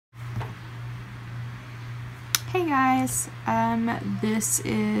Hey guys, this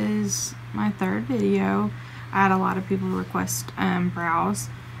is my third video. I had a lot of people request brows,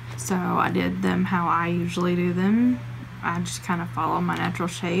 so I did them how I usually do them. I just kind of follow my natural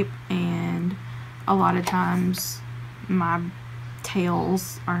shape, and a lot of times my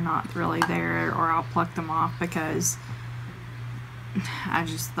tails are not really there, or I'll pluck them off because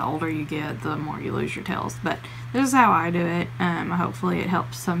the older you get, the more you lose your tails. But this is how I do it. Hopefully it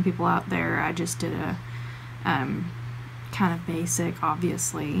helps some people out there. I just did a kind of basic,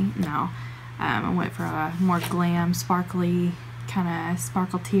 obviously. No, I went for a more glam, sparkly, kind of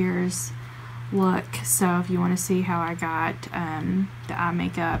sparkle tears look. So if you want to see how I got the eye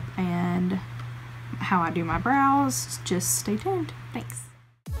makeup and how I do my brows, just stay tuned. Thanks.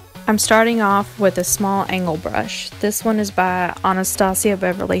 I'm starting off with a small angle brush. This one is by Anastasia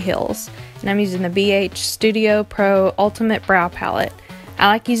Beverly Hills, and I'm using the BH Studio Pro Ultimate Brow Palette. I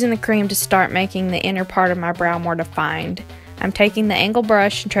like using the cream to start making the inner part of my brow more defined. I'm taking the angle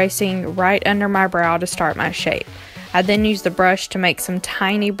brush and tracing right under my brow to start my shape. I then use the brush to make some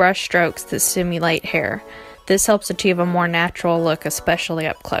tiny brush strokes that simulate hair. This helps achieve a more natural look, especially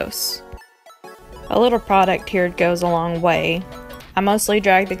up close. A little product here goes a long way. I mostly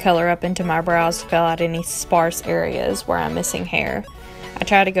drag the color up into my brows to fill out any sparse areas where I'm missing hair. I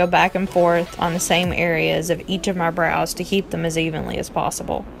try to go back and forth on the same areas of each of my brows to keep them as evenly as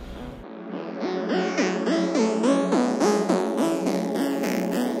possible.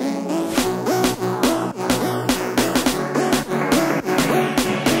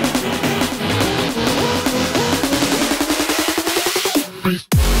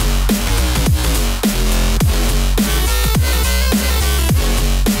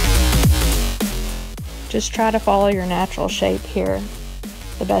 Just try to follow your natural shape here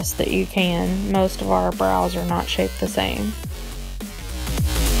the best that you can. Most of our brows are not shaped the same.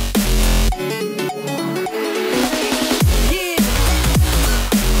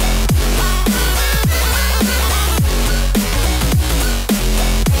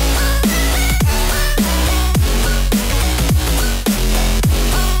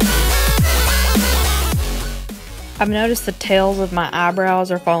 I've noticed the tails of my eyebrows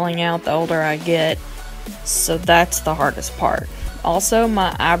are falling out the older I get, so that's the hardest part. Also,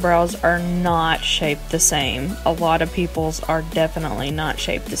 my eyebrows are not shaped the same. A lot of people's are definitely not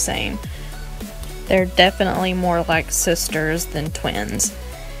shaped the same. They're definitely more like sisters than twins.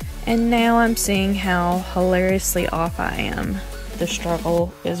 And now I'm seeing how hilariously off I am. The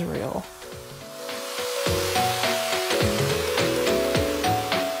struggle is real.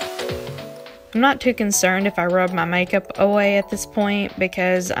 I'm not too concerned if I rub my makeup away at this point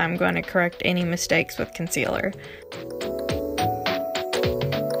because I'm going to correct any mistakes with concealer.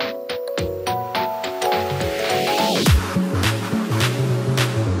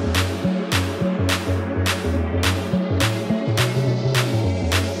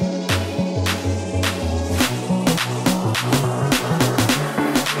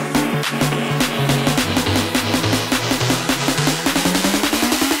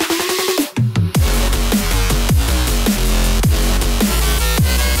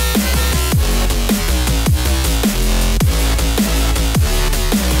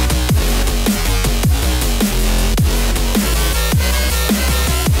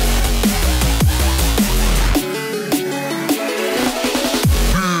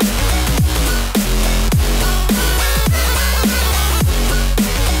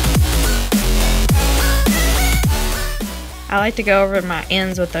 I like to go over my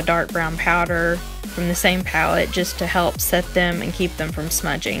ends with a dark brown powder from the same palette just to help set them and keep them from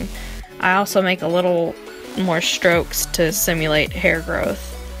smudging. I also make a little more strokes to simulate hair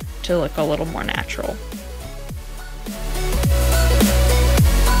growth to look a little more natural.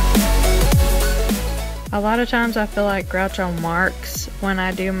 A lot of times I feel like Groucho Marx when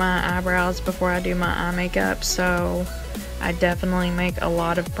I do my eyebrows before I do my eye makeup, so I definitely make a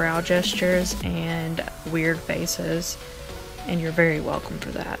lot of brow gestures and weird faces. And you're very welcome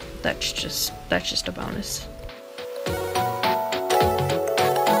for that. That's just a bonus.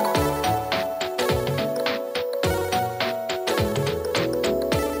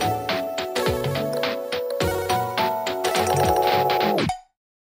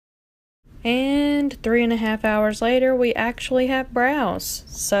 And 3.5 hours later, we actually have brows.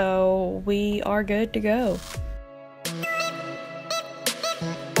 So we are good to go.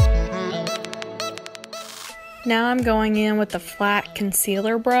 Now I'm going in with a flat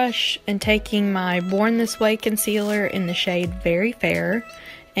concealer brush and taking my Born This Way concealer in the shade Very Fair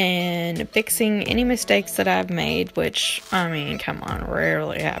and fixing any mistakes that I've made, which, I mean, come on,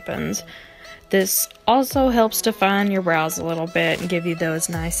 rarely happens. This also helps define your brows a little bit and give you those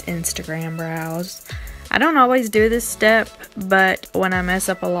nice Instagram brows. I don't always do this step, but when I mess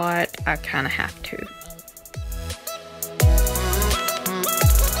up a lot, I kind of have to.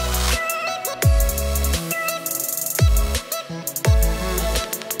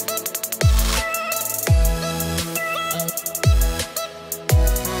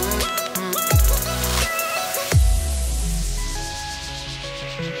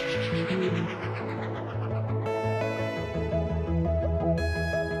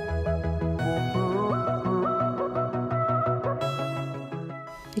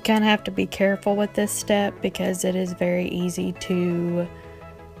 You kind of have to be careful with this step because it is very easy to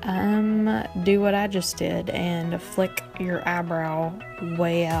do what I just did and flick your eyebrow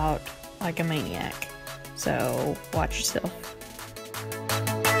way out like a maniac. So watch yourself.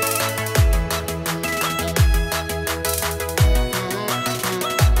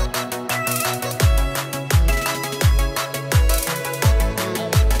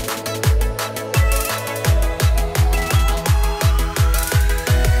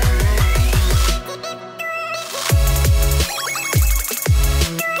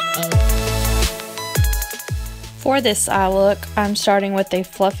 For this eye look, I'm starting with a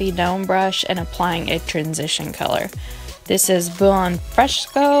fluffy dome brush and applying a transition color. This is Buon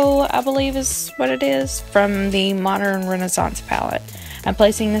Fresco, I believe is what it is, from the Modern Renaissance palette. I'm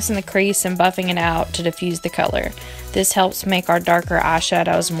placing this in the crease and buffing it out to diffuse the color. This helps make our darker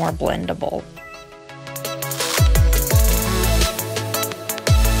eyeshadows more blendable.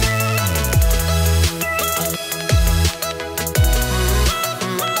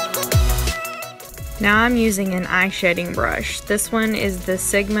 Now I'm using an eye shading brush. This one is the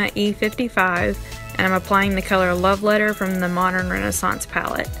Sigma E55, and I'm applying the color Love Letter from the Modern Renaissance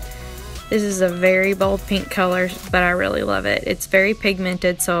palette. This is a very bold pink color, but I really love it. It's very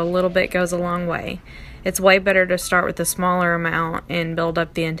pigmented, so a little bit goes a long way. It's way better to start with a smaller amount and build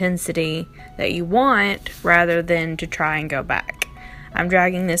up the intensity that you want rather than to try and go back. I'm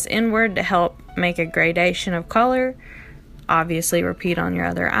dragging this inward to help make a gradation of color. Obviously repeat on your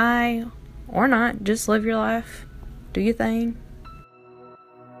other eye. Or not, just live your life, do your thing.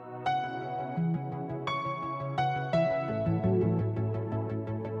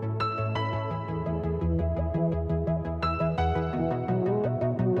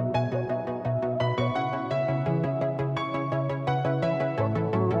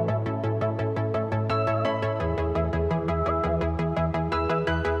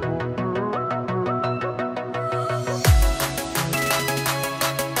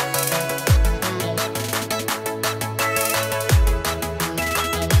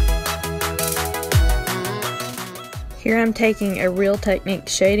 Here I'm taking a Real Technique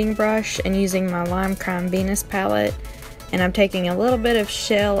shading brush and using my Lime Crime Venus palette, and I'm taking a little bit of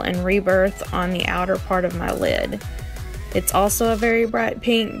Shell and Rebirth on the outer part of my lid. It's also a very bright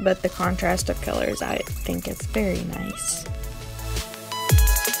pink, but the contrast of colors I think is very nice.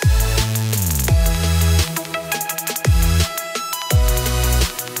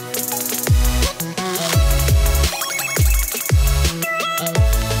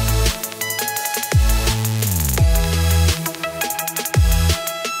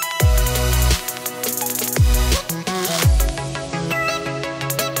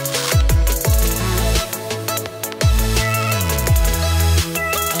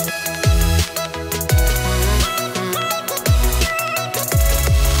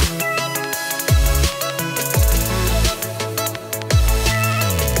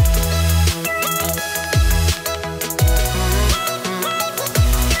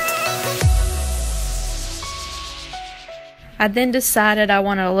 I then decided I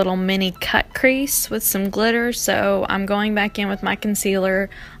wanted a little mini cut crease with some glitter, so I'm going back in with my concealer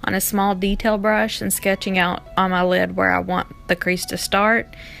on a small detail brush and sketching out on my lid where I want the crease to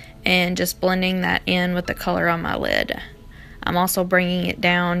start and just blending that in with the color on my lid. I'm also bringing it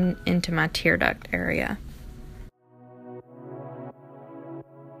down into my tear duct area.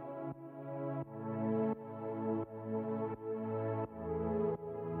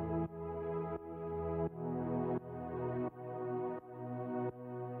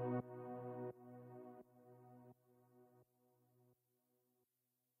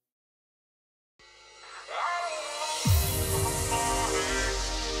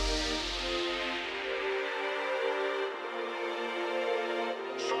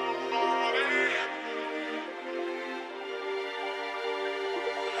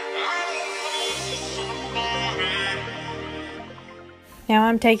 Now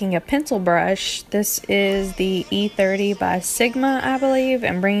I'm taking a pencil brush. This is the E30 by Sigma, I believe,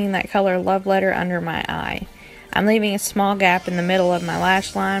 and bringing that color Love Letter under my eye. I'm leaving a small gap in the middle of my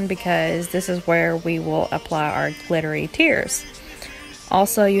lash line because this is where we will apply our glittery tears.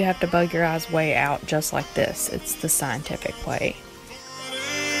 Also, you have to bug your eyes way out just like this. It's the scientific way.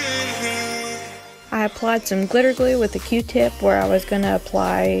 I applied some glitter glue with a Q-tip where I was going to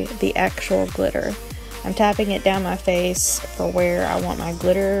apply the actual glitter. I'm tapping it down my face for where I want my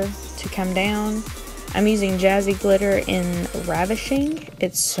glitter to come down. I'm using Jazzy Glitter in Ravishing.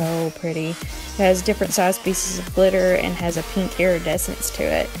 It's so pretty. It has different size pieces of glitter and has a pink iridescence to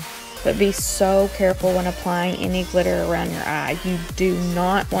it. But be so careful when applying any glitter around your eye. You do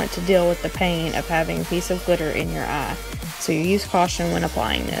not want to deal with the pain of having a piece of glitter in your eye. So you use caution when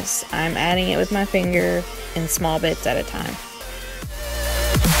applying this. I'm adding it with my finger in small bits at a time.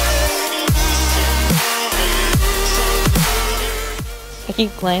 I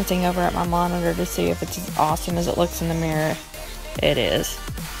keep glancing over at my monitor to see if it's as awesome as it looks in the mirror. It is.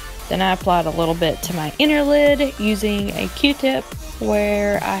 Then I applied a little bit to my inner lid using a Q-tip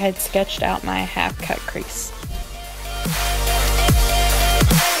where I had sketched out my half cut crease.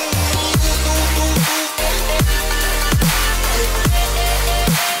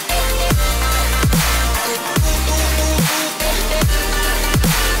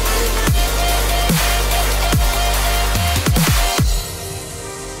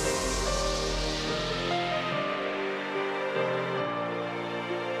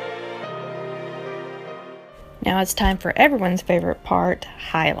 Now it's time for everyone's favorite part,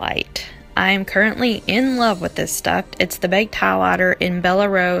 highlight. I am currently in love with this stuff. It's the Baked Highlighter in Bella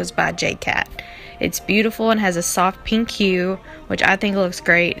Rose by J-Cat. It's beautiful and has a soft pink hue, which I think looks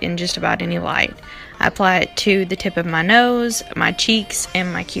great in just about any light. I apply it to the tip of my nose, my cheeks,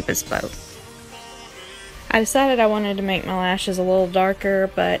 and my cupid's bow. I decided I wanted to make my lashes a little darker,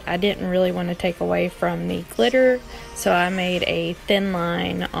 but I didn't really want to take away from the glitter, so I made a thin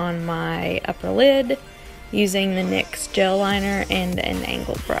line on my upper lid using the NYX gel liner and an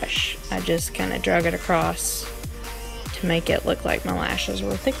angled brush. I just kind of drug it across to make it look like my lashes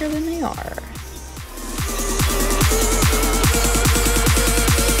were thicker than they are.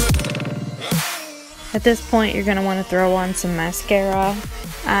 At this point, you're going to want to throw on some mascara.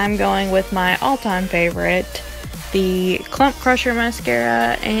 I'm going with my all-time favorite, the Clump Crusher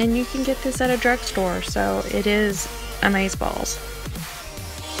mascara, and you can get this at a drugstore, so it is amazeballs.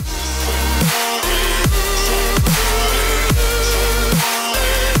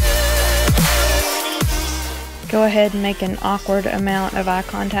 Go ahead and make an awkward amount of eye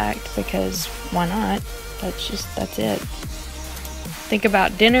contact because why not? That's it. Think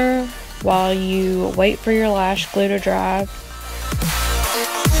about dinner while you wait for your lash glue to dry.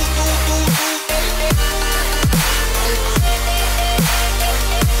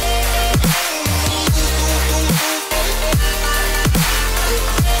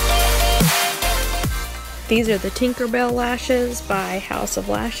 These are the Tinkerbell Lashes by House of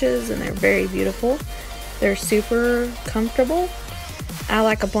Lashes, and they're very beautiful. They're super comfortable. I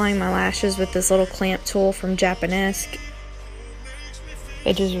like applying my lashes with this little clamp tool from Japanesque.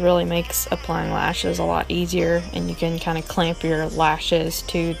 It just really makes applying lashes a lot easier, and you can kind of clamp your lashes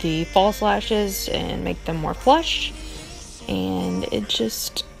to the false lashes and make them more flush. And it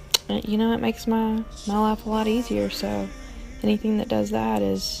just, you know, it makes my life a lot easier. So anything that does that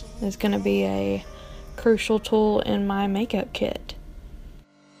is going to be a crucial tool in my makeup kit.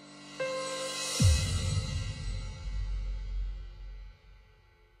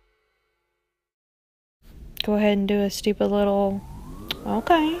 Go ahead and do a stupid little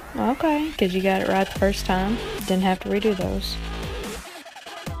okay, because you got it right the first time. Didn't have to redo those.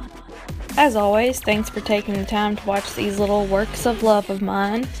 As always, thanks for taking the time to watch these little works of love of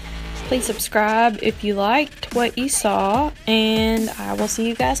mine. Please subscribe if you liked what you saw, and I will see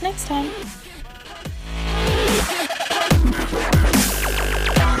you guys next time.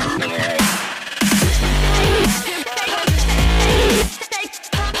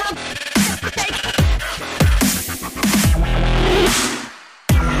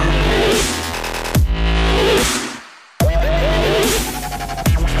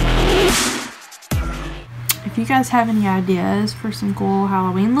 If you guys have any ideas for some cool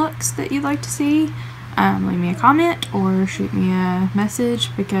Halloween looks that you'd like to see, leave me a comment or shoot me a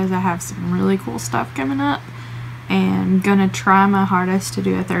message, because I have some really cool stuff coming up, and I'm gonna try my hardest to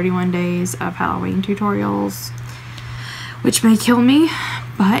do a 31 days of Halloween tutorials, which may kill me,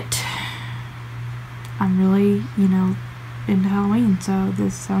 but I'm really, you know, into Halloween, so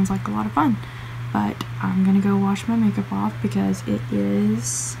this sounds like a lot of fun. But I'm gonna go wash my makeup off because it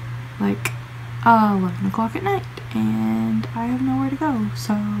is like 11 o'clock at night and I have nowhere to go.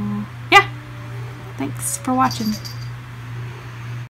 So yeah, thanks for watching.